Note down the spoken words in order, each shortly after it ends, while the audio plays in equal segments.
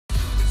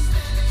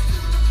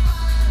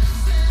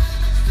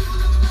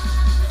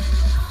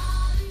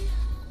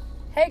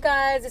Hey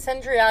guys, it's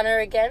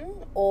Andriana again,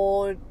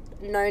 or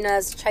known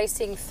as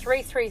Chasing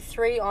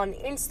 333 on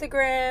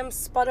Instagram,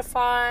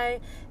 Spotify,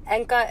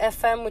 Anchor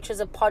FM, which is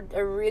a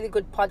really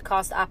good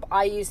podcast app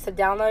I use to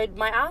download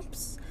my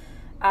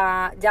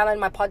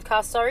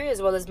podcast,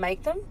 as well as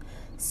make them.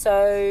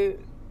 So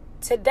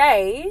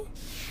today,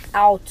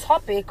 our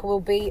topic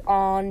will be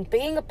on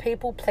being a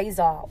people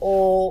pleaser,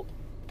 or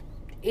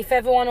if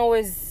everyone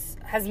always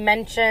has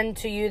mentioned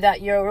to you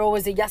that you're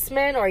always a yes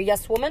man or a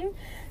yes woman,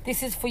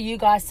 this is for you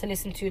guys to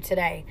listen to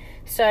today.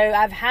 So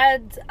I've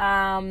had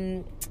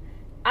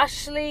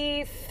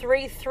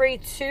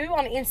Ashley332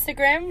 on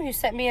Instagram who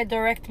sent me a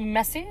direct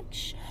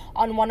message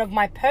on one of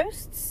my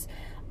posts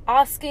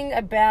asking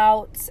a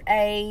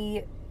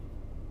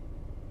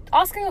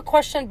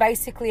question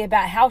basically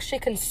about how she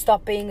can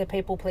stop being a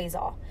people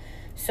pleaser.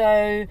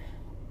 So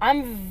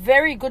I'm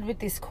very good with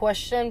this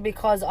question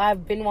because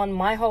I've been one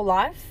my whole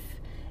life.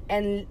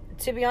 And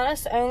to be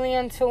honest, only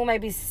until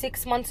maybe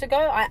 6 months ago,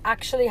 I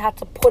actually had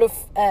to put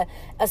a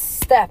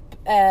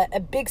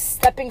big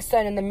stepping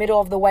stone in the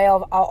middle of the way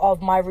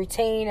of my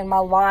routine and my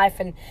life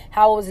and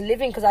how I was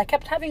living, because I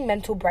kept having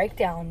mental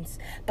breakdowns.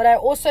 But I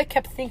also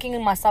kept thinking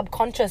in my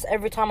subconscious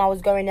every time I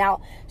was going out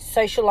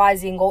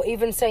socializing, or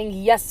even saying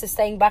yes to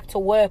staying back to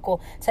work, or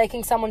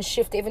taking someone's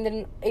shift even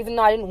though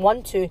I didn't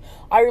want to.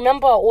 I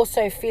remember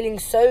also feeling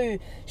so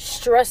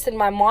stressed in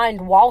my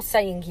mind while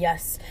saying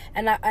yes.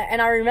 And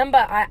I remember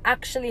I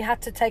actually had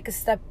to take a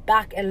step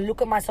back and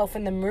look at myself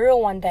in the mirror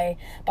one day.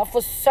 But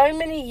for so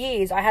many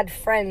years, I had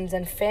friends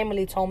and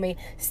family told me,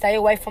 stay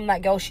away from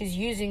that girl, she's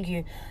using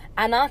you.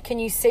 Anna, can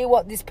you see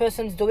what this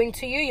person's doing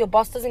to you? Your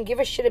boss doesn't give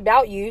a shit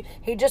about you.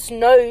 He just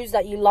knows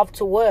that you love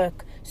to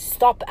work.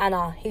 Stop,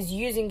 Anna. He's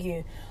using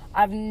you.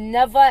 I've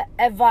never,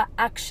 ever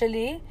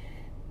actually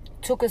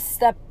took a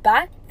step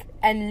back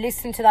and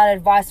listened to that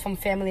advice from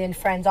family and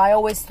friends. I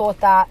always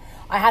thought that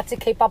I had to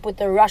keep up with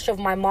the rush of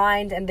my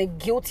mind and the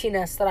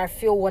guiltiness that I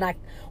feel when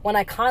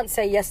I can't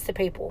say yes to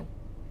people.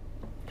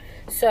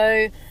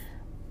 So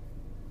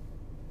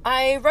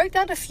I wrote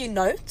down a few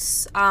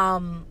notes.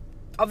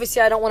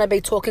 Obviously, I don't want to be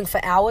talking for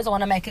hours. I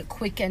want to make it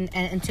quick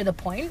and to the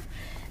point.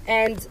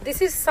 And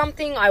this is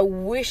something I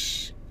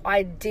wish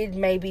I did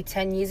maybe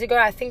 10 years ago.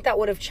 I think that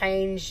would have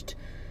changed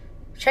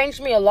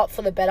me a lot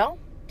for the better.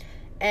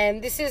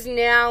 And this is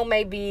now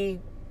maybe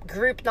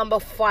group number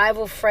 5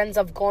 of friends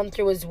I've gone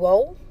through as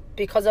well,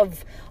 because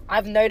I've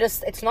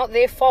noticed it's not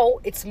their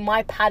fault, it's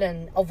my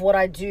pattern of what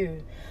I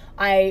do.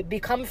 I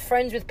become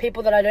friends with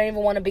people that I don't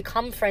even want to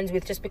become friends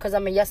with just because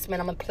I'm a yes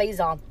man, I'm a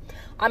pleaser.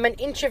 I'm an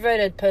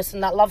introverted person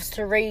that loves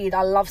to read.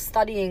 I love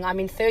studying. I'm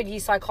in 3rd year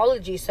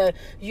psychology, so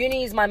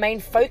uni is my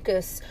main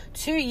focus.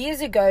 2 years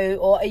ago,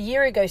 or a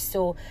year ago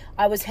still,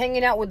 I was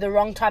hanging out with the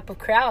wrong type of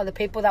crowd, the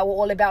people that were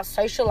all about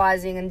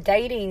socializing and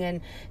dating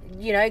and,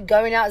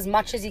 going out as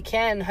much as you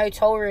can,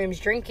 hotel rooms,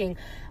 drinking.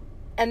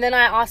 And then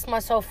I asked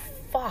myself,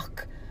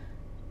 fuck,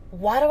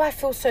 why do I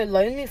feel so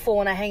lonely for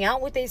when I hang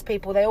out with these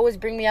people? They always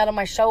bring me out of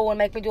my shell and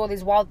make me do all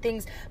these wild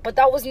things. But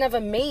that was never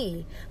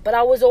me. But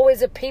I was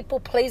always a people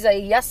pleaser, a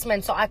yes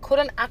man. So I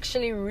couldn't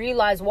actually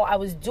realize what I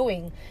was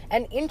doing.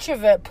 An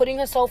introvert putting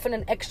herself in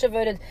an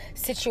extroverted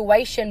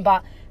situation,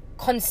 but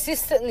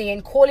consistently,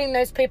 and calling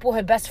those people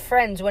her best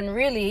friends when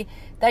really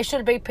they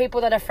should be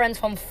people that are friends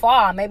from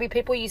far. Maybe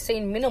people you see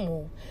in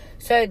minimal.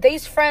 So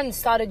these friends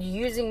started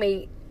using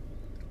me.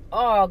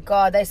 Oh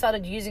God, they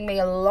started using me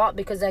a lot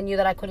because they knew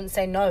that I couldn't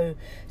say no.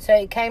 So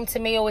it came to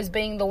me always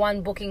being the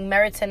one booking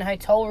Meriton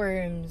hotel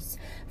rooms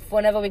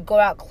whenever we'd go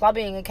out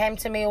clubbing. It came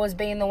to me always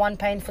being the one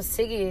paying for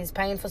ciggies,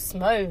 paying for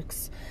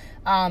smokes.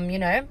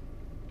 I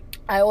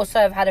also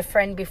have had a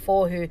friend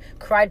before who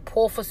cried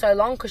poor for so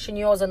long because she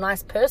knew I was a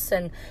nice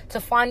person,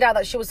 to find out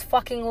that she was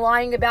fucking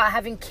lying about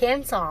having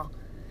cancer.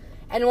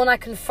 And when I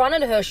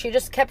confronted her, she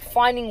just kept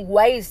finding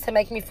ways to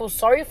make me feel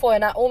sorry for her,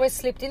 and I almost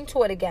slipped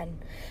into it again.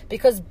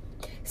 Because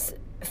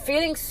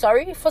feeling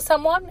sorry for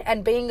someone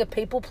and being a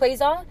people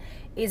pleaser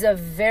is a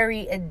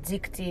very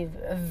addictive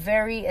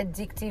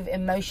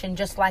emotion,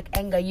 just like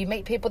anger. You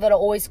meet people that are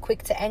always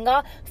quick to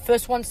anger,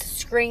 first ones to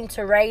scream,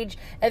 to rage.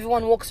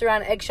 Everyone walks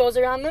around eggshells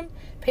around them.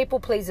 People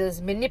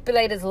pleasers,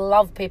 manipulators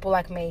love people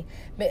like me.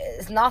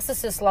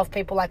 Narcissists love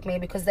people like me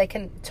because they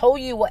can tell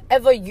you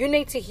whatever you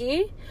need to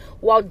hear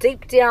while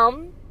deep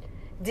down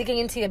digging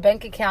into your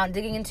bank account,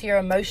 digging into your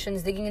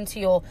emotions, digging into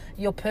your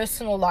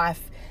personal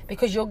life,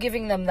 because you're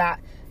giving them that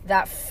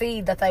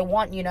feed that they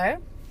want,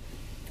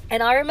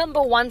 And I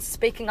remember once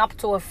speaking up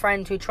to a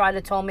friend who tried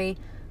to tell me,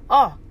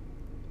 oh,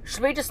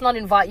 should we just not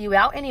invite you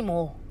out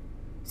anymore?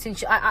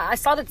 Since I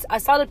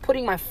started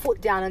putting my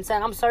foot down and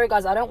saying, I'm sorry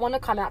guys, I don't want to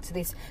come out to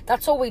this.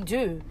 That's all we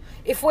do.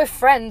 If we're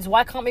friends,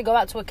 why can't we go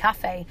out to a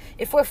cafe?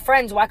 If we're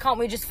friends, why can't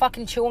we just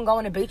fucking chill and go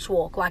on a beach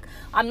walk? Like,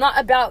 I'm not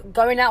about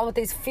going out with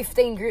these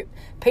 15 group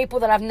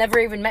people that I've never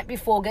even met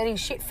before getting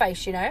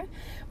shit-faced,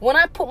 When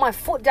I put my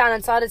foot down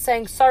and started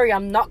saying, sorry,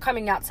 I'm not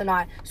coming out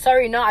tonight.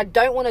 Sorry, no, I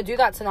don't want to do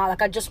that tonight.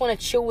 Like, I just want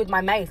to chill with my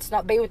mates,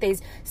 not be with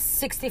these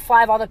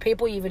 65 other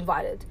people you've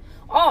invited.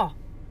 Oh,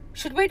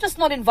 should we just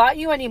not invite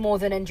you anymore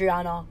then,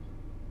 Andriana?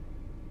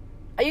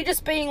 Are you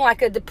just being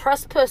like a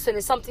depressed person?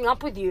 Is something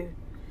up with you?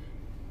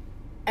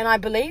 And I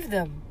believed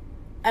them.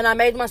 And I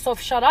made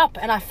myself shut up.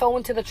 And I fell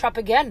into the trap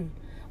again.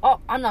 Oh,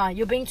 Anna,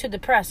 you're being too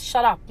depressed.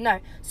 Shut up. No.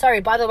 Sorry,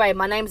 by the way,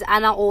 my name's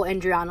Anna or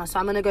Andriana. So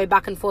I'm going to go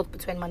back and forth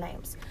between my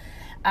names.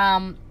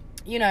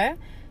 You know,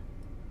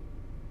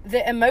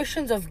 the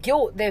emotions of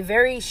guilt, they're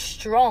very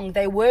strong.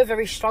 They were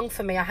very strong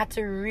for me. I had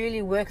to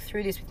really work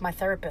through this with my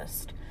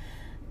therapist.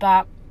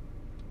 But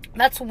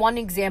that's one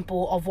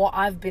example of what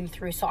I've been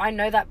through. So I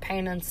know that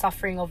pain and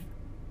suffering of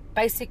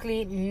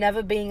basically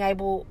never being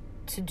able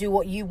to do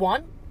what you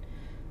want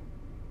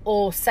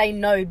or say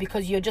no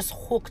because you're just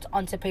hooked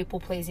onto people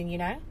pleasing, you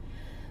know.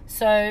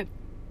 So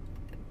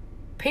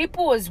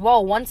people as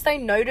well, once they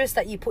notice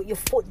that you put your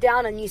foot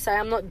down and you say,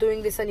 I'm not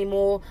doing this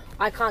anymore,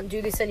 I can't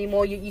do this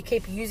anymore, you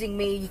keep using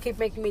me, you keep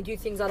making me do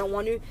things I don't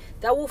want to,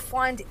 they will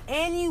find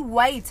any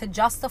way to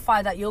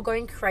justify that you're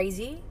going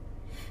crazy,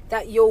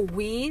 that you're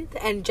weird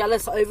and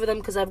jealous over them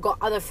because I've got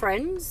other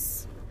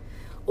friends,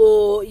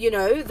 or, you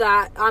know,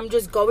 that I'm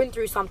just going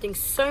through something.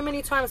 So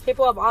many times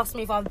people have asked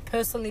me if I've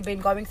personally been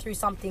going through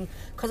something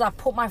because I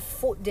put my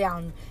foot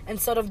down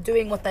instead of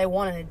doing what they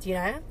wanted, you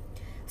know.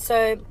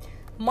 So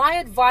my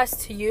advice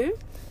to you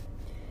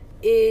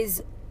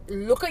is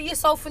look at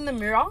yourself in the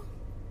mirror.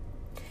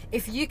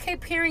 If you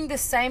keep hearing the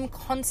same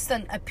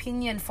constant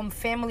opinion from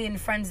family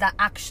and friends that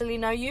actually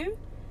know you,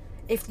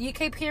 if you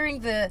keep hearing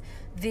the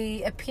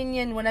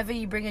opinion whenever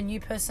you bring a new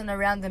person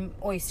around them,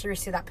 oh,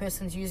 seriously, that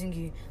person's using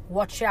you,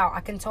 watch out. I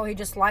can tell he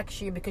just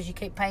likes you because you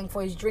keep paying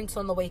for his drinks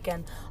on the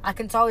weekend. I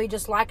can tell he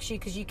just likes you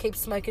because you keep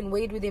smoking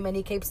weed with him and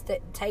he keeps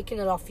taking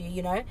it off you,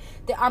 you know.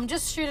 I'm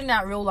just shooting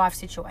out real life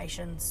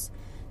situations.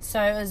 So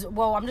as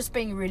well, I'm just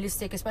being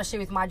realistic, especially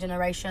with my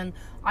generation.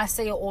 I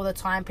see it all the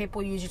time.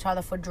 People use each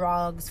other for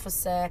drugs, for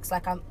sex.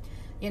 Like, I'm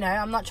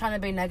not trying to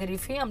be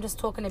negative here. I'm just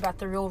talking about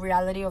the real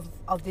reality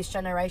of this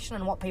generation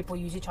and what people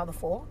use each other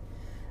for.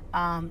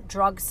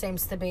 Drugs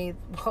seems to be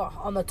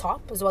on the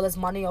top, as well as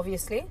money,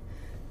 obviously.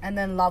 And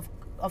then love,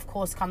 of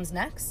course, comes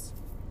next.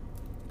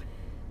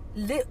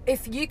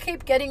 If you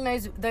keep getting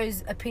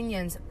those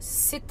opinions,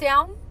 sit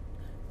down,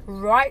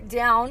 write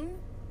down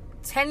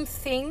 10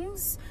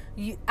 things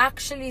you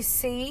actually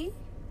see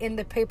in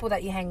the people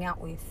that you hang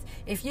out with.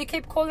 If you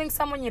keep calling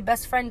someone your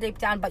best friend deep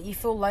down, but you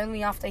feel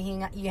lonely after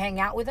you hang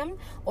out with them,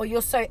 or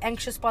you're so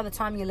anxious by the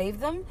time you leave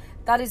them,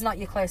 that is not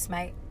your close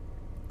mate.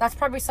 That's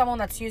probably someone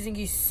that's using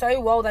you so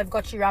well they've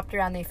got you wrapped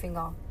around their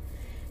finger.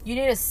 You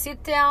need to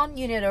sit down,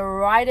 you need to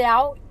write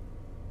out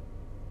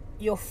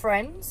your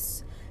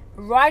friends,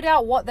 write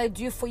out what they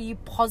do for you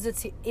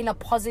in a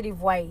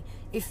positive way.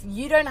 If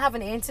you don't have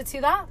an answer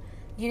to that,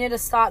 you need to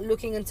start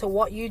looking into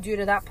what you do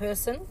to that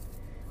person,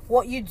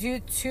 what you do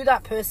to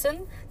that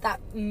person that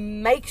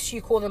makes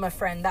you call them a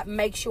friend, that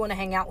makes you want to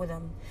hang out with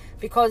them.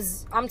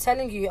 Because I'm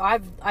telling you,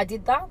 I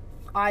did that.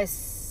 I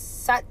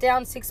sat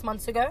down 6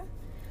 months ago.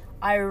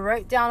 I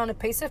wrote down on a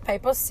piece of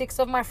paper 6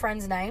 of my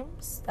friends'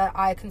 names that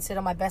I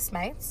consider my best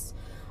mates.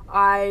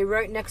 I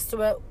wrote next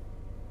to it,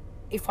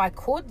 if I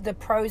could, the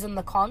pros and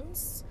the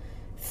cons.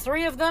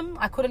 3 of them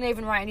I couldn't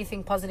even write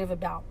anything positive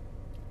about.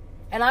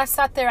 And I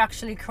sat there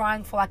actually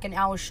crying for like an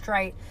hour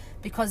straight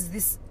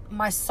because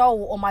my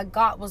soul or my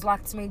gut was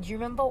like to me, do you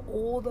remember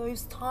all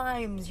those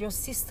times your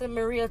sister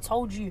Maria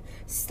told you,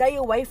 stay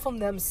away from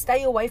them,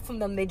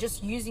 they're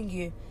just using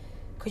you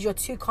because you're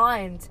too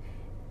kind?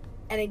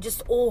 And it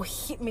just all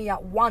hit me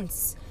at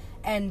once.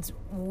 And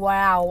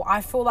wow, I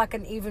feel like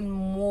an even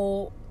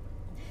more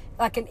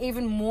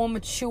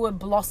mature,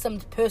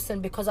 blossomed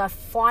person because I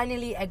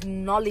finally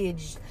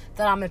acknowledged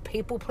that I'm a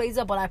people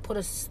pleaser, but I put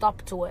a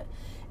stop to it.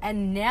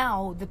 And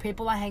now the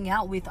people I hang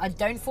out with, I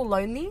don't feel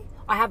lonely.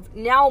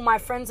 Now my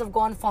friends have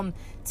gone from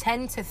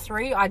 10 to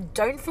 3. I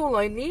don't feel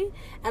lonely.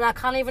 And I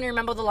can't even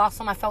remember the last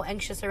time I felt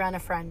anxious around a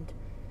friend.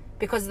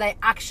 Because they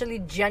actually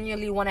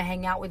genuinely want to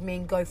hang out with me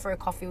and go for a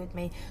coffee with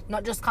me.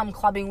 Not just come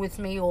clubbing with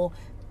me or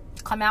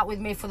come out with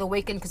me for the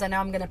weekend because I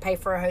know I'm going to pay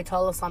for a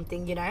hotel or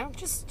something, you know.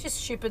 Just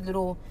stupid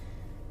little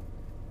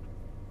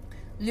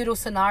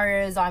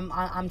scenarios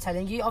I'm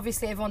telling you.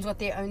 Obviously everyone's got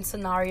their own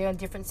scenario and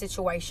different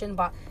situation,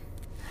 but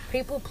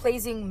people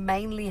pleasing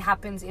mainly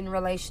happens in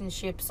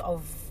relationships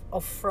of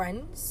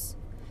friends,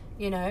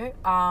 you know.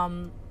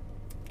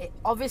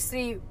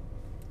 Obviously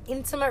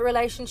intimate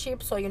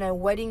relationships or, you know,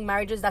 wedding,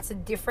 marriages, that's a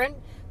different.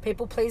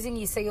 People pleasing,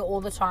 you see it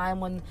all the time.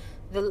 When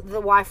the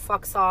wife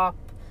fucks up,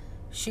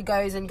 she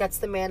goes and gets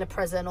the man a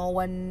present, or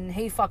when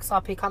he fucks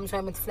up, he comes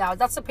home with flowers.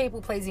 That's the people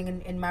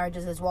pleasing in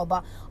marriages as well.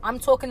 But I'm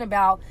talking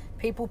about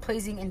people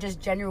pleasing in just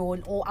general,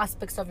 in all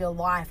aspects of your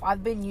life.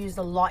 I've been used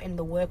a lot in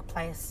the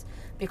workplace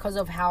because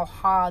of how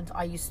hard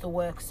I used to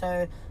work.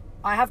 So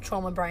I have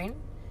trauma brain.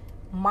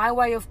 My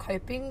way of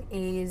coping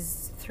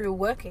is through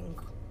working.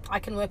 I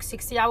can work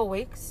 60-hour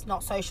weeks,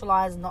 not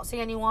socialize, not see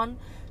anyone,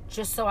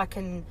 just so I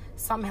can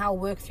somehow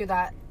work through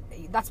that.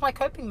 That's my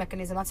coping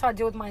mechanism. That's how I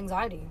deal with my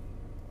anxiety.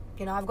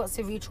 You know, I've got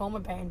severe trauma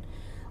brain.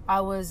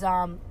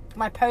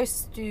 My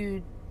posts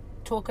do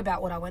talk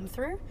about what I went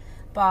through,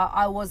 but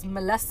I was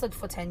molested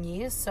for 10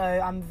 years, so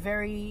I'm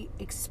very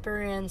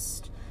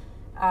experienced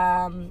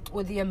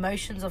with the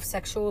emotions of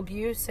sexual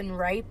abuse and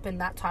rape and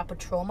that type of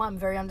trauma. I'm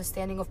very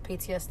understanding of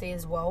PTSD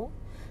as well.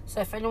 So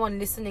if anyone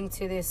listening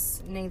to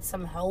this needs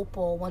some help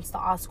or wants to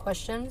ask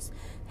questions,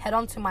 head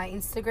on to my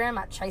Instagram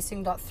at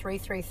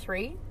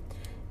chasing.333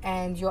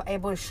 and you're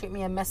able to shoot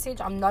me a message.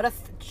 I'm not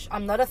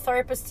a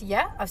therapist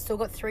yet. I've still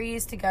got 3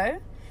 years to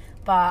go,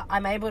 but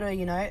I'm able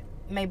to,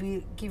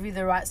 maybe give you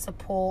the right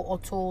support or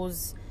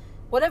tools,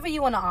 whatever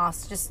you want to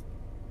ask. Just,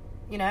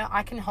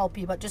 I can help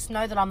you, but just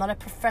know that I'm not a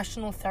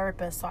professional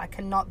therapist, so I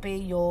cannot be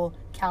your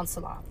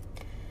counselor.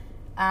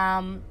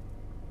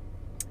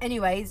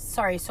 Anyways,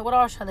 sorry. So what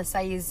I was trying to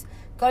say is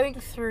going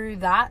through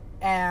that,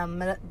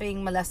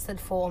 being molested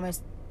for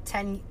almost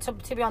 10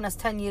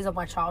 years of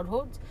my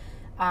childhood,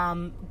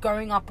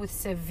 growing up with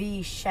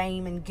severe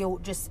shame and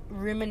guilt, just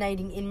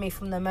ruminating in me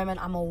from the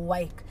moment I'm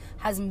awake,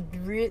 has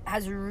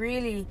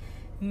really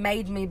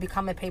made me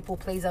become a people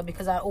pleaser,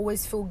 because I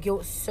always feel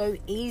guilt so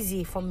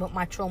easy from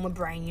my trauma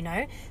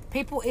brain.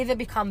 People either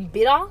become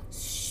bitter,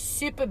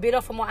 super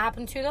bitter from what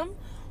happened to them,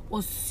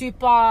 or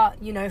super,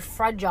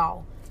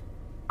 fragile.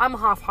 I'm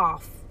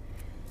half.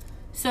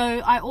 So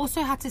I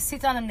also had to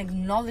sit down and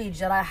acknowledge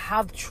that I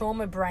have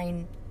trauma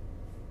brain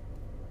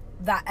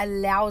that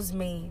allows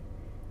me,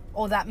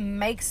 or that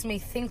makes me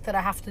think that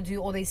I have to do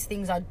all these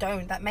things I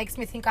don't. That makes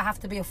me think I have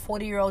to be a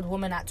 40-year-old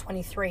woman at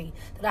 23.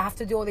 That I have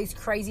to do all these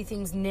crazy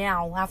things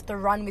now. I have to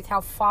run with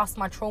how fast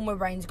my trauma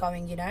brain's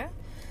going,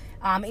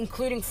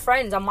 including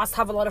friends. I must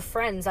have a lot of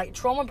friends. Like,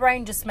 trauma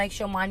brain just makes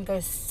your mind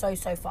go so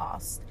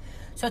fast.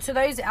 So to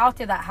those out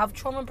there that have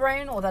trauma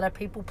brain or that are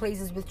people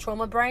pleasers with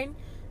trauma brain,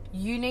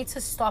 you need to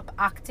stop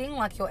acting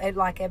like you're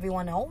like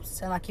everyone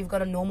else and like you've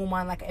got a normal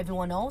mind like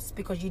everyone else,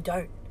 because you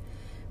don't.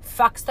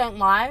 Facts don't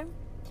lie.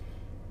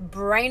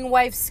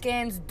 Brainwave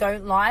scans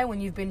don't lie. When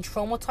you've been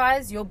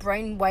traumatized, your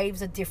brain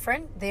waves are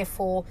different,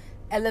 therefore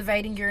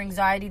elevating your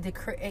anxiety,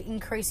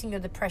 increasing your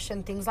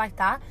depression, things like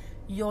that.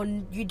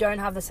 You don't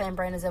have the same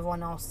brain as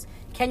everyone else.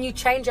 Can you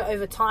change it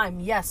over time?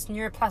 Yes,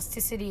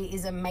 neuroplasticity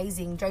is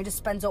amazing. Joe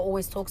Dispenza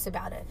always talks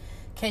about it.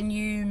 Can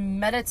you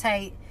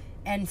meditate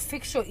and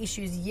fix your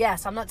issues?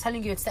 Yes. I'm not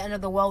telling you it's the end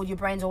of the world. Your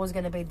brain's always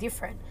going to be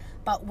different.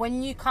 But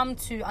when you come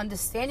to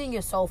understanding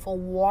yourself, or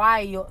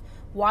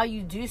why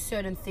you do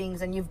certain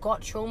things and you've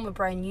got trauma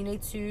brain, you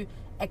need to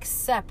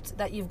accept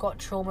that you've got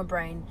trauma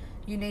brain.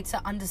 You need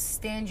to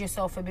understand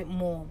yourself a bit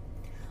more.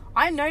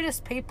 I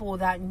noticed people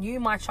that knew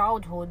my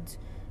childhood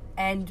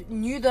and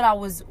knew that I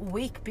was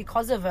weak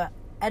because of it.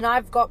 And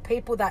I've got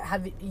people that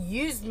have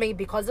used me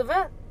because of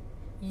it,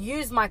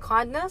 used my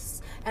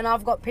kindness. And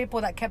I've got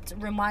people that kept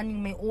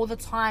reminding me all the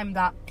time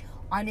that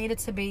I needed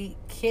to be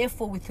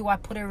careful with who I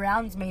put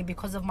around me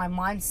because of my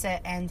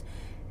mindset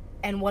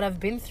and what I've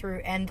been through.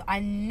 And I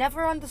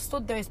never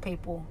understood those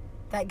people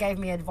that gave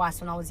me advice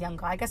when I was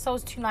younger. I guess I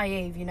was too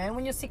naive,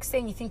 When you're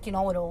 16, you think you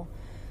know it all.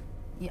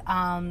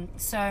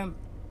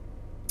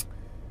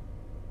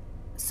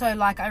 So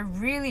like, I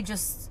really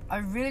just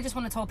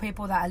want to tell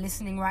people that are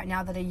listening right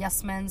now that are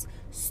yes men's,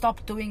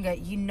 stop doing it.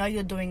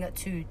 You're doing it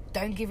too.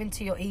 Don't give in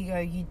to your ego.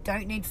 You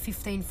don't need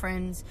 15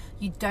 friends.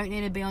 You don't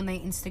need to be on their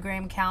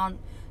Instagram account.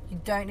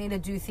 You don't need to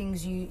do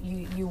things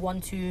you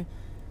want to.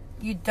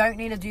 You don't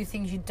need to do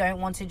things you don't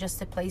want to just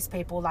to please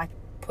people. Like,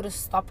 put a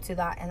stop to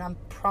that. And I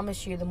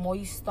promise you, the more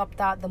you stop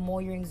that, the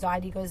more your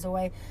anxiety goes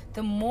away.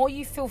 The more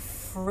you feel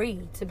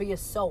free to be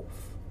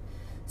yourself.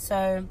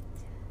 So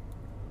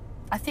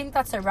I think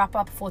that's a wrap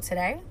up for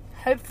today.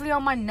 Hopefully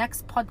on my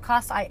next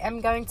podcast, I am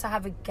going to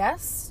have a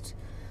guest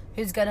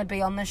who's going to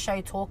be on the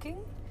show talking.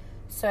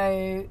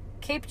 So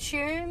keep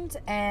tuned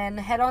and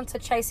head on to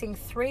Chasing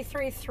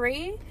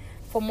 333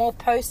 for more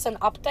posts and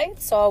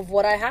updates of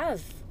what I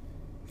have.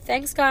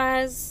 Thanks,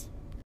 guys.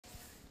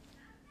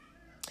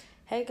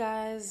 Hey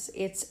guys,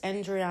 it's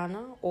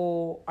Andriana,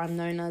 or I'm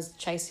known as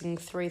Chasing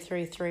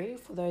 333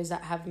 for those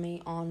that have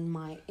me on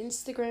my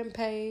Instagram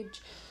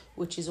page,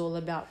 which is all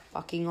about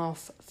fucking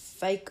off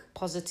fake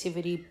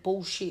positivity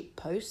bullshit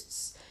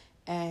posts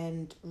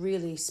and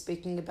really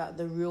speaking about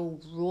the real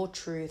raw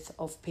truth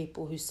of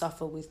people who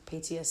suffer with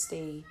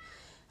PTSD,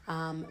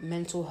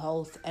 mental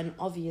health, and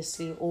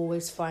obviously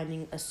always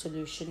finding a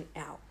solution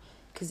out.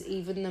 Because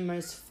even the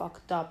most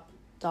fucked up,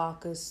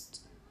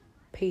 darkest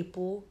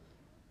people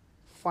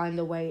find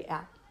a way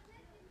out.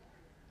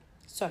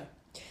 So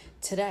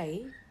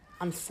today,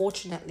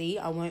 unfortunately,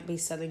 I won't be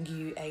selling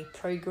you a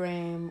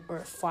program or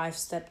a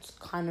 5-step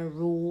kind of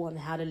rule on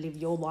how to live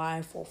your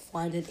life or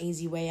find an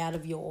easy way out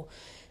of your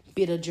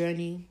bitter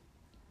journey.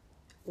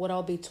 What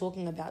I'll be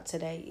talking about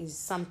today is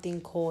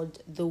something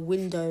called the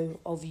window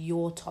of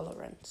your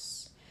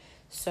tolerance.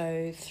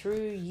 So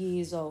through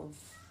years of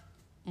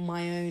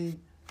my own,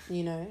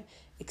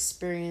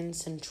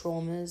 experience and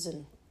traumas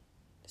and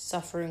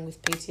suffering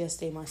with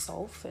PTSD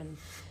myself, and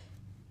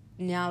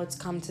now it's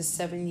come to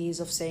 7 years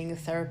of seeing a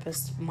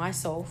therapist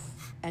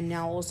myself, and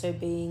now also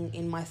being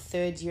in my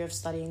 3rd year of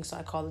studying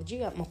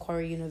psychology at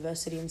Macquarie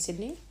University in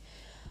Sydney.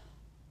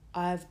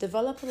 I've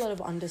developed a lot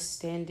of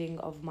understanding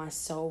of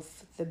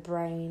myself, the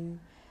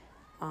brain,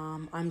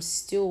 I'm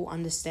still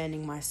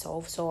understanding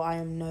myself. So I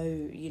am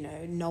no,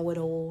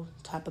 know-it-all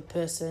type of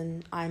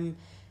person. I'm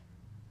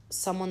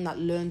someone that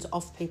learns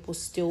off people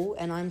still,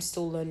 and I'm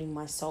still learning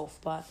myself.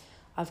 But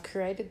I've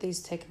created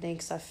these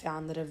techniques I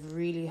found that have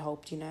really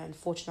helped.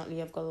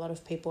 Unfortunately, I've got a lot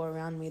of people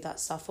around me that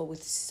suffer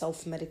with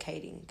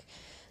self-medicating.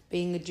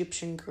 Being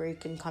Egyptian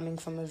Greek and coming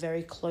from a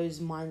very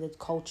closed-minded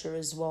culture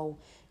as well,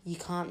 you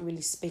can't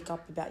really speak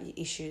up about your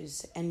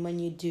issues. And when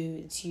you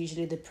do, it's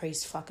usually the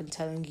priest fucking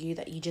telling you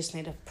that you just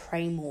need to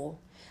pray more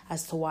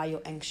as to why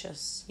you're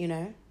anxious,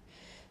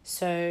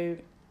 So,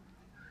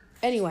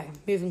 anyway,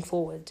 moving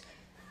forward.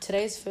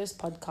 Today's first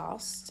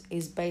podcast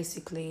is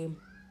basically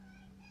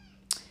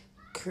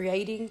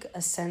creating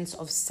a sense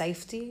of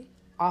safety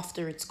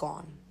after it's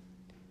gone.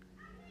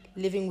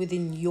 Living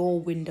within your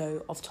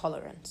window of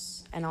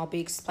tolerance. And I'll be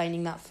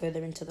explaining that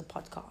further into the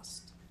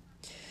podcast.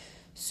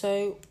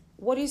 So,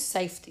 what is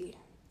safety?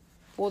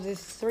 Well,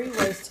 there's 3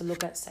 ways to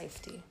look at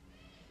safety.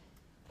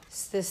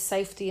 There's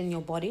safety in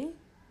your body.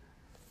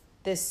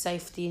 There's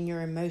safety in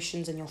your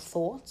emotions and your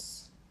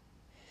thoughts.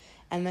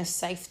 And there's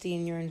safety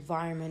in your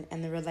environment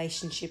and the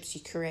relationships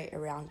you create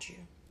around you.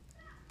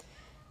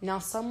 Now,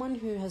 someone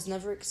who has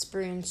never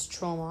experienced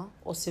trauma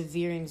or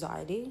severe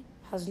anxiety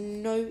has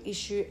no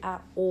issue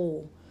at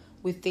all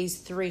with these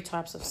 3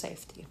 types of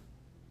safety.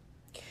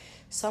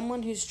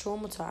 Someone who's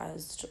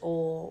traumatized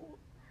or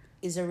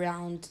is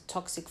around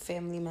toxic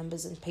family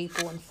members and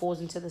people and falls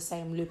into the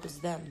same loop as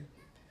them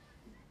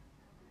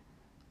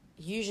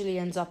usually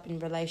ends up in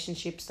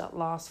relationships that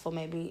last for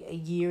maybe a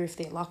year if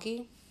they're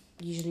lucky,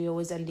 usually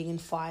always ending in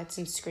fights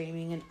and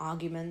screaming and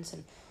arguments,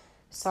 and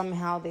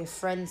somehow their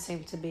friends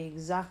seem to be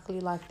exactly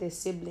like their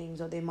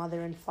siblings or their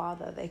mother and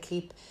father. They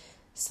keep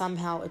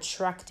somehow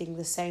attracting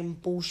the same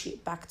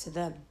bullshit back to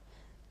them.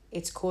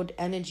 It's called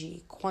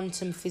energy.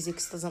 Quantum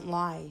physics doesn't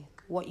lie.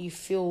 What you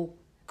feel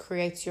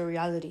creates your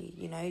reality.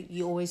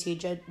 You always hear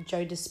Joe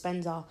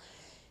Dispenza,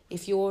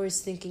 if you're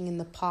always thinking in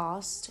the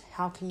past,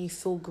 how can you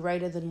feel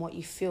greater than what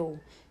you feel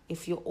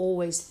if you're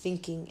always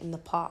thinking in the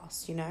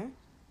past,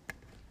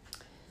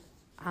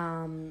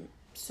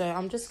 So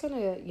I'm just going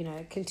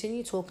to,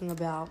 continue talking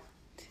about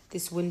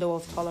this window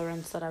of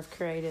tolerance that I've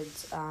created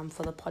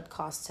for the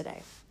podcast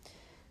today.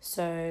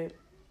 So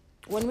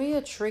when we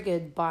are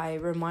triggered by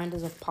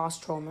reminders of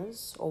past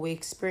traumas, or we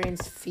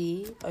experience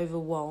fear,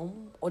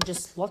 overwhelm, or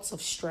just lots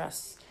of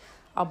stress,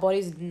 our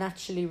bodies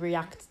naturally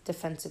react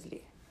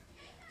defensively.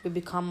 We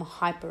become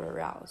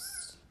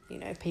hyper-aroused.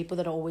 People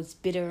that are always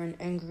bitter and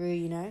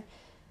angry,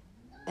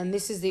 And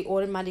this is the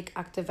automatic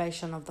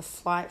activation of the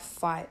flight,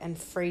 fight, and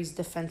freeze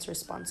defense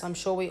response. I'm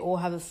sure we all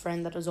have a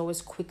friend that is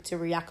always quick to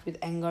react with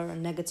anger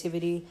and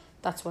negativity.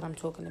 That's what I'm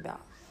talking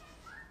about.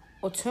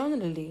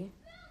 Alternatively,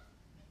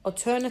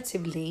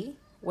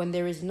 when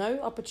there is no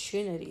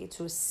opportunity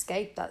to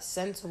escape that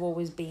sense of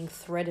always being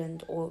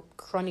threatened or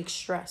chronic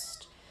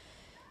stressed,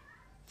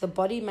 the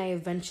body may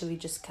eventually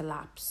just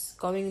collapse,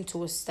 going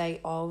into a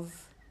state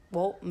of,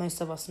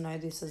 most of us know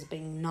this as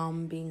being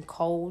numb, being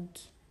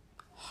cold,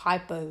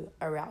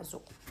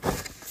 hypoarousal.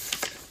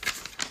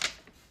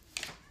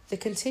 The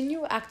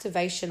continual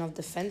activation of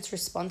defense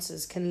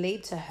responses can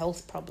lead to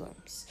health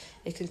problems.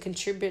 It can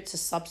contribute to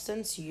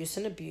substance use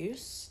and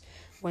abuse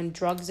when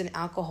drugs and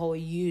alcohol are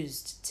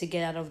used to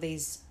get out of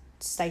these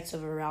states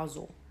of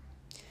arousal.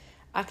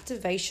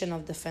 Activation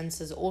of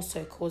defenses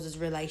also causes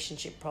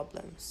relationship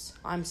problems.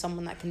 I'm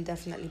someone that can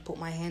definitely put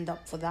my hand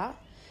up for that.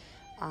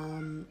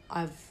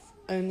 I've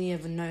only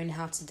ever known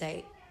how to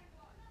date,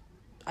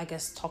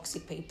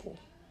 toxic people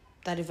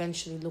that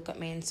eventually look at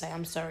me and say,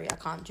 I'm sorry, I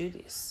can't do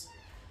this.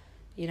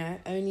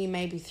 Only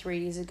maybe 3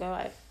 years ago,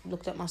 I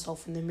looked at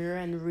myself in the mirror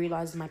and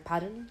realized my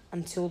pattern.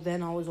 Until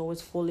then, I was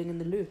always falling in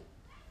the loop.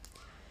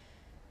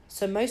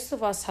 So most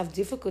of us have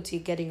difficulty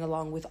getting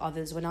along with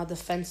others when our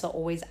defense are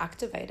always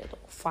activated, or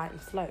fight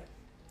and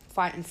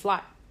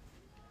flight.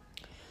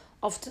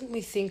 Often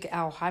we think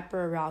our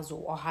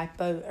hyperarousal or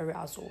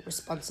hypoarousal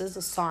responses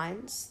are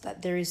signs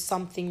that there is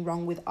something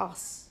wrong with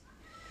us.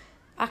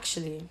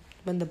 Actually,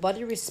 when the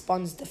body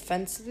responds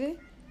defensively,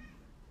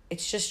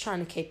 it's just trying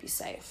to keep you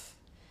safe.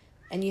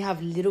 And you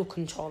have little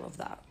control of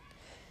that.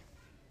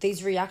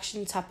 These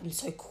reactions happen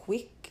so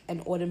quick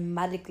and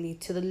automatically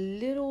to the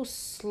little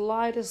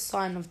slightest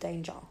sign of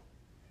danger.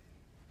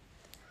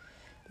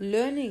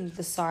 Learning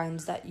the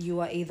signs that you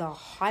are either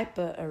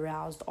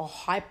hyper-aroused or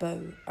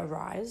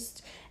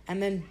hypo-aroused,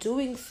 and then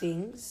doing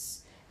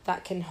things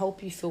that can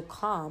help you feel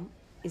calm,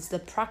 is the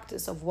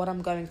practice of what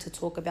I'm going to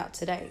talk about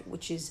today,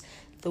 which is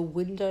the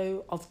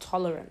window of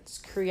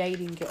tolerance,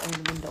 creating your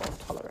own window of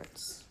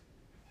tolerance.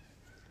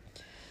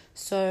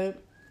 So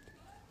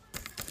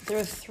there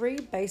are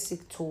 3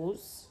 basic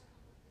tools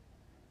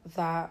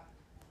that,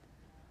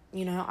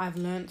 I've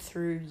learned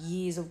through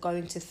years of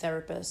going to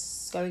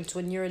therapists, going to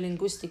a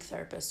neurolinguistic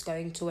therapist,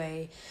 going to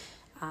a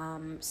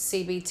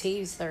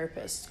CBT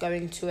therapist,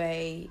 going to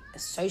a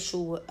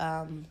sexual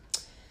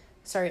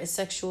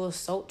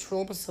assault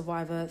trauma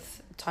survivor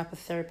type of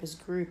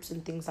therapist groups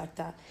and things like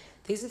that.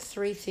 These are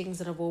three things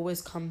that have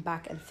always come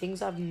back and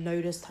things I've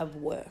noticed have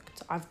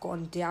worked. I've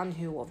gone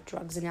downhill of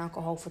drugs and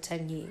alcohol for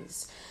 10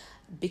 years,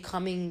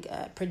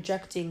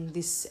 projecting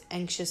this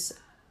anxious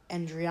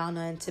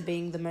Andriana into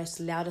being the most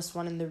loudest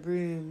one in the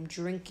room,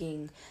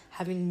 drinking,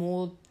 having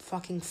more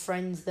fucking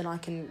friends than I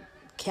can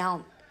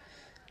count,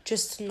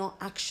 just to not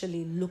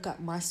actually look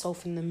at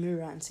myself in the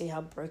mirror and see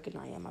how broken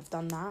I am. I've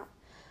done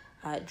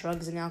that.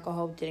 Drugs and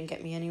alcohol didn't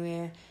get me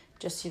anywhere.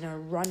 Just,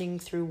 running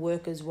through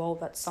work as well.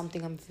 That's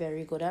something I'm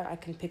very good at. I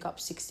can pick up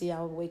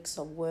 60-hour weeks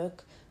of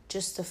work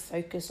just to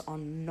focus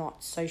on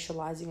not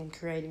socializing and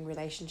creating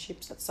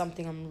relationships. That's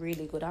something I'm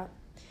really good at,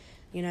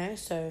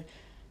 So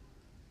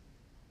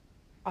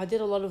I did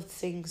a lot of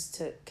things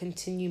to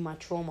continue my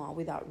trauma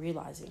without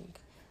realizing.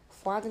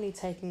 Finally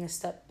taking a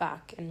step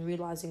back and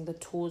realizing the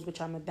tools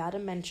which I'm about to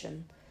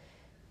mention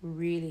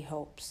really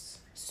helps.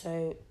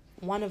 So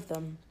one of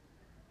them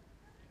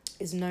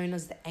is known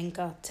as the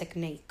anchor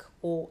technique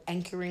or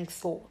anchoring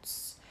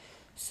thoughts.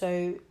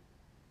 So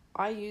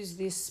I use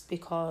this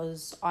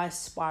because I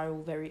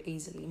spiral very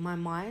easily. My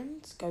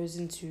mind goes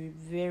into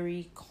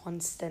very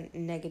constant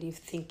negative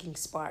thinking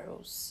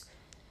spirals.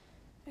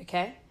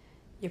 Okay?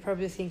 You're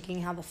probably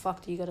thinking, how the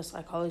fuck do you got a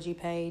psychology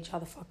page? How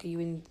the fuck are you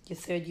in your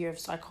third year of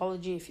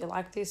psychology if you're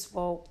like this?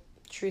 Well,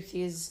 truth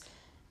is,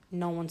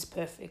 no one's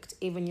perfect.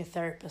 Even your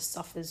therapist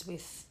suffers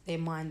with their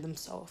mind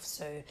themselves.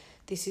 So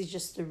this is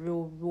just the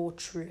real raw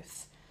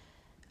truth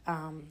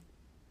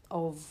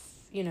of,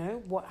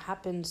 what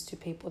happens to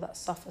people that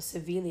suffer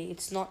severely.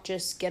 It's not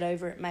just get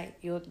over it, mate.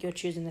 You're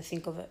choosing to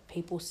think of it.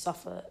 People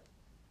suffer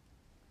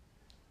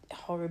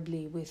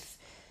horribly with,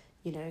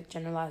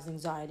 generalized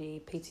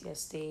anxiety,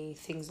 PTSD,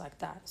 things like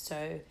that.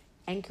 So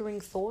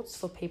anchoring thoughts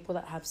for people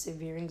that have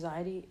severe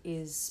anxiety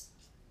is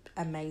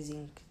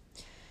amazing.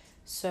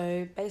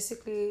 So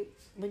basically,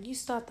 when you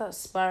start that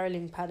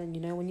spiraling pattern,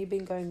 when you've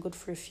been going good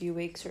for a few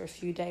weeks or a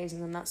few days,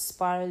 and then that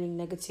spiraling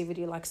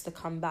negativity likes to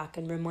come back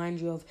and remind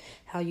you of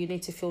how you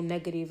need to feel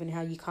negative and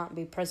how you can't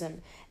be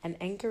present. An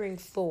anchoring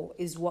thought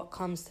is what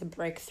comes to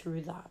break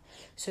through that.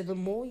 So the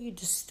more you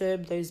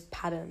disturb those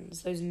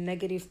patterns, those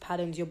negative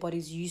patterns your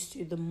body's used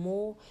to, the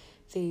more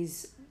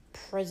these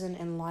present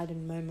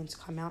enlightened moments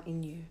come out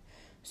in you.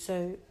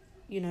 So,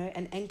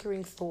 an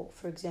anchoring thought,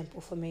 for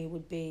example, for me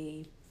would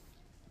be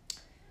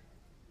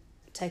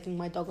taking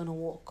my dog on a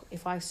walk.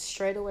 If I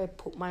straight away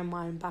put my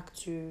mind back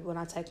to when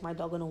I take my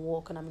dog on a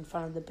walk and I'm in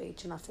front of the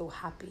beach and I feel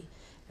happy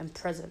and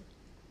present,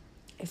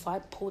 if I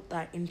put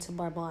that into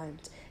my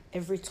mind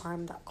every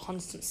time that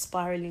constant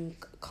spiraling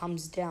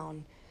comes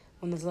down,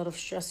 when there's a lot of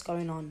stress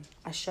going on,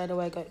 I straight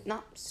away go, nah,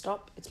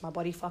 stop, it's my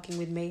body fucking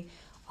with me.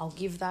 I'll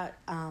give that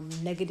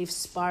negative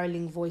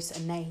spiraling voice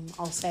a name.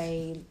 I'll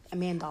say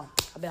Amanda.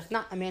 I'll be like,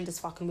 nah, Amanda's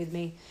fucking with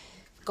me.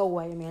 Go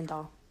away,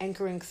 Amanda.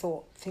 Anchoring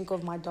thought. Think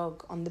of my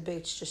dog on the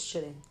beach just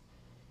chilling.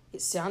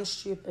 It sounds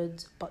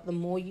stupid, but the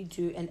more you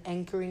do an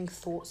anchoring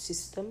thought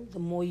system, the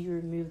more you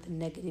remove the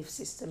negative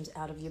systems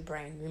out of your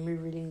brain,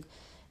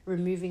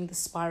 removing the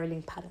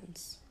spiraling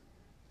patterns.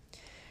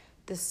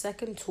 The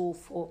second tool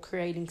for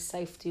creating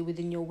safety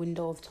within your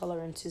window of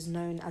tolerance is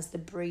known as the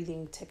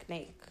breathing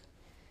technique.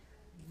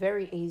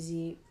 Very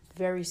easy,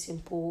 very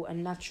simple, a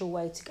natural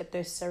way to get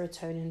those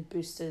serotonin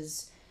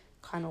boosters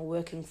kind of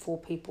working for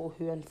people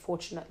who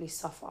unfortunately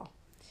suffer.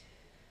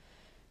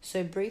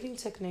 So breathing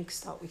techniques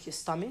start with your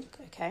stomach,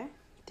 okay?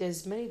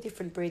 There's many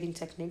different breathing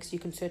techniques. You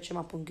can search them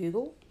up on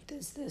Google.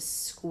 There's the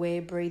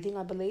square breathing,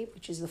 I believe,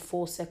 which is the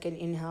 4-second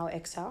inhale,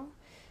 exhale.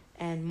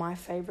 And my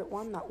favorite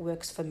one that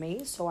works for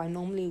me. So I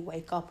normally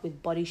wake up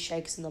with body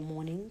shakes in the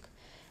morning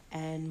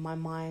and my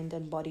mind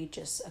and body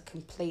just a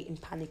complete in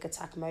panic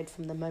attack mode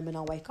from the moment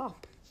I wake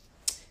up.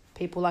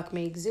 People like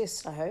me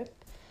exist, I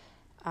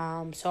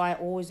hope. So I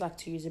always like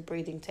to use a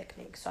breathing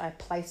technique. So I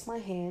place my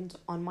hand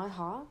on my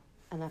heart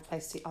and I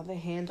place the other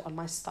hand on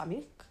my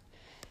stomach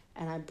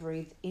and I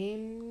breathe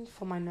in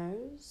from my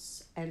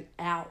nose and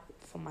out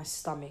from my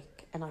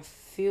stomach. And I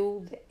feel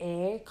the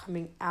air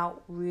coming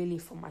out really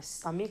from my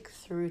stomach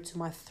through to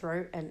my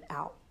throat and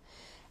out.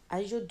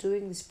 As you're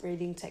doing this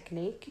breathing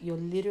technique, you're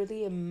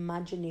literally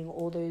imagining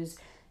all those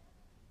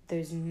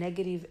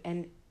negative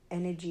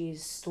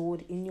energies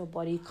stored in your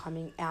body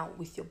coming out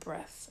with your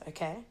breath,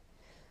 okay?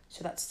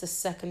 So that's the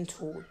second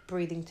tool,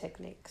 breathing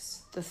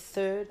techniques. The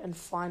third and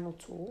final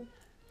tool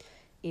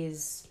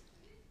is,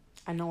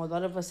 I know a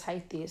lot of us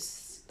hate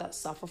this, that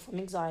suffer from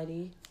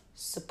anxiety,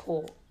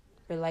 support,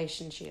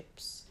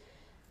 relationships,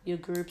 your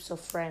groups of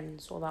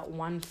friends or that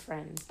one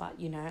friend. But,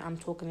 I'm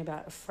talking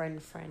about a friend,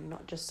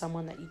 not just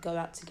someone that you go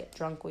out to get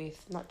drunk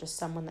with, not just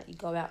someone that you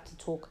go out to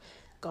talk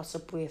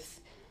gossip with,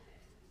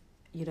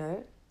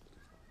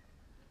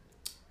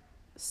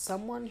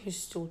 Someone who's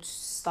still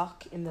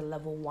stuck in the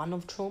level 1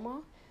 of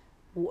trauma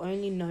will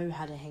only know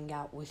how to hang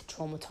out with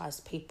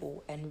traumatized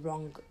people and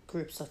wrong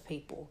groups of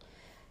people.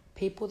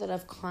 People that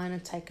have kind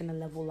of taken a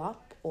level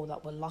up or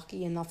that were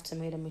lucky enough to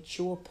meet a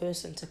mature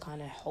person to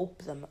kind of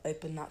help them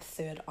open that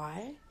third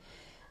eye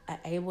are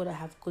able to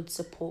have good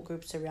support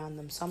groups around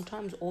them.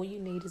 Sometimes all you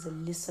need is a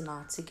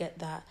listener to get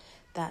that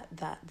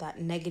that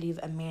negative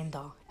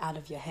Amanda out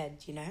of your head,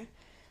 you know.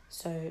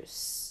 So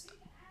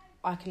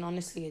I can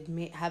honestly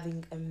admit,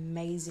 having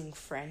amazing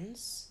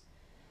friends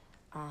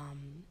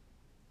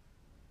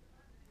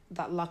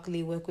that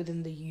luckily work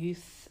within the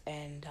youth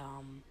and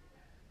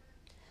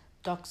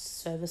doc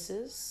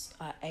services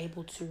are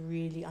able to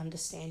really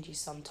understand you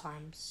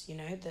sometimes, you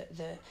know,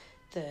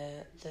 the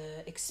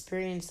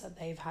experience that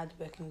they've had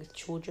working with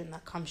children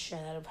that come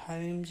straight out of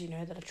homes, you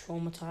know, that are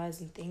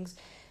traumatized and things.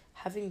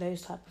 Having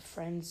those type of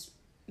friends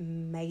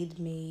made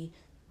me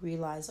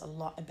realize a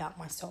lot about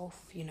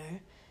myself, you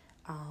know,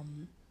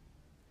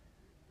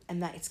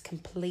 and that it's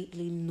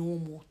completely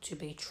normal to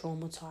be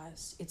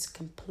traumatized.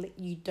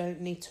 You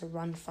don't need to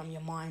run from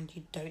your mind.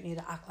 You don't need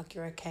to act like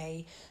you're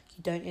okay.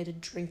 You don't need to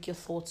drink your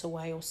thoughts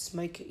away or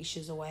smoke your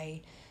issues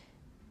away.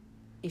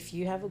 If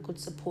you have a good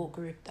support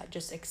group that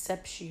just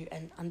accepts you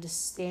and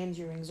understands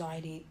your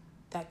anxiety,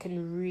 that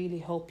can really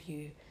help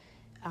you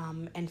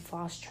and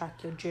fast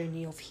track your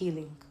journey of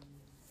healing.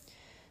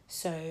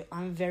 So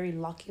I'm very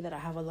lucky that I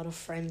have a lot of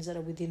friends that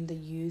are within the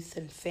youth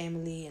and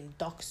family and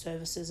doc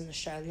services in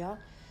Australia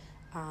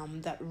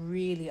that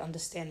really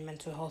understand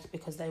mental health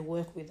because they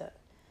work with it.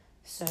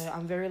 So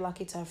I'm very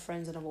lucky to have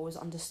friends that have always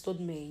understood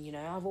me. You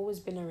know, I've always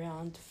been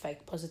around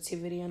fake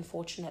positivity,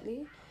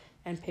 unfortunately,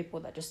 and people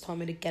that just told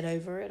me to get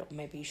over it, or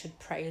maybe you should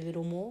pray a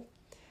little more.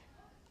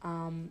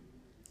 And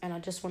I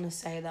just want to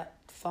say that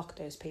fuck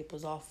those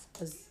people's off,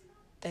 because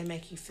they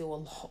make you feel a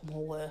lot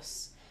more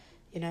worse.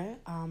 You know,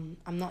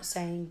 I'm not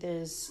saying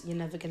you're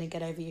never going to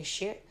get over your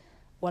shit.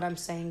 What I'm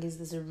saying is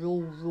there's a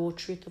real raw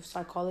truth of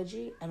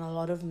psychology, and a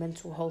lot of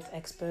mental health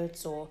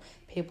experts or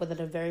people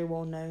that are very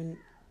well known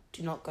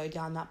do not go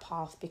down that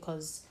path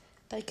because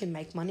they can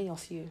make money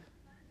off you.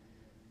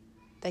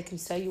 They can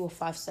sell you a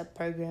 5-step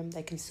program.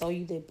 They can sell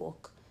you their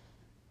book.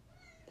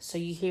 So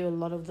you hear a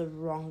lot of the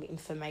wrong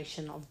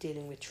information of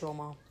dealing with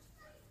trauma.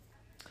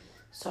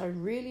 So I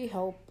really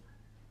hope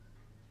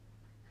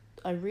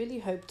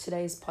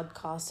today's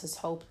podcast has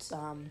helped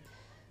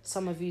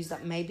some of you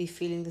that may be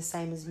feeling the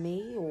same as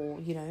me, or,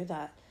 you know,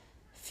 that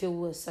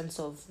feel a sense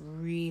of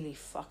really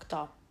fucked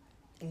up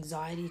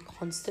anxiety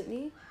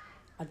constantly.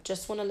 I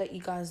just want to let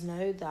you guys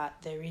know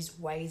that there is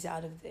ways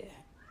out of there.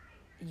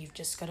 You've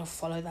just got to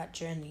follow that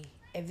journey.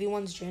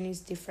 Everyone's journey is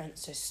different,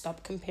 so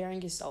stop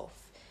comparing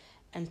yourself.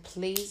 And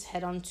please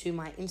head on to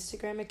my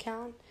Instagram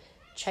account,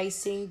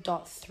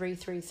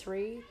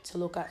 chasing.333, to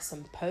look at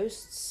some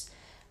posts.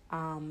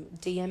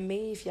 DM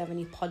me if you have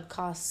any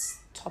podcast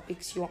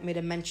topics you want me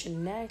to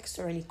mention next,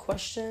 or any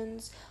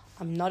questions.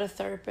 I'm not a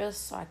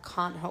therapist, so I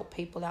can't help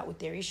people out with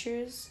their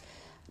issues.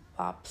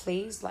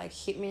 Please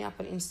hit me up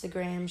on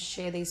Instagram,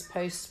 share these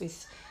posts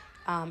with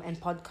and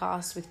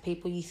podcasts with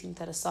people you think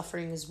that are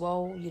suffering as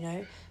well. You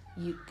know,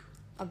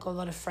 I've got a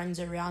lot of friends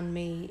around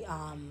me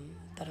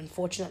that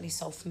unfortunately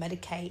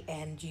self-medicate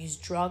and use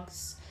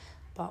drugs,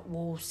 but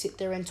will sit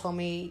there and tell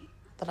me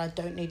that I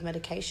don't need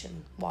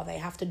medication while they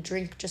have to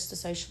drink just to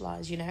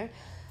socialize, you know.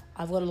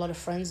 I've got a lot of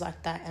friends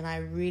like that, and I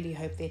really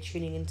hope they're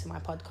tuning into my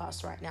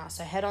podcast right now.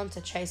 So head on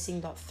to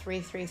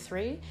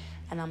chasing.333,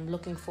 and I'm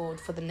looking forward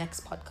for the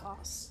next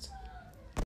podcast.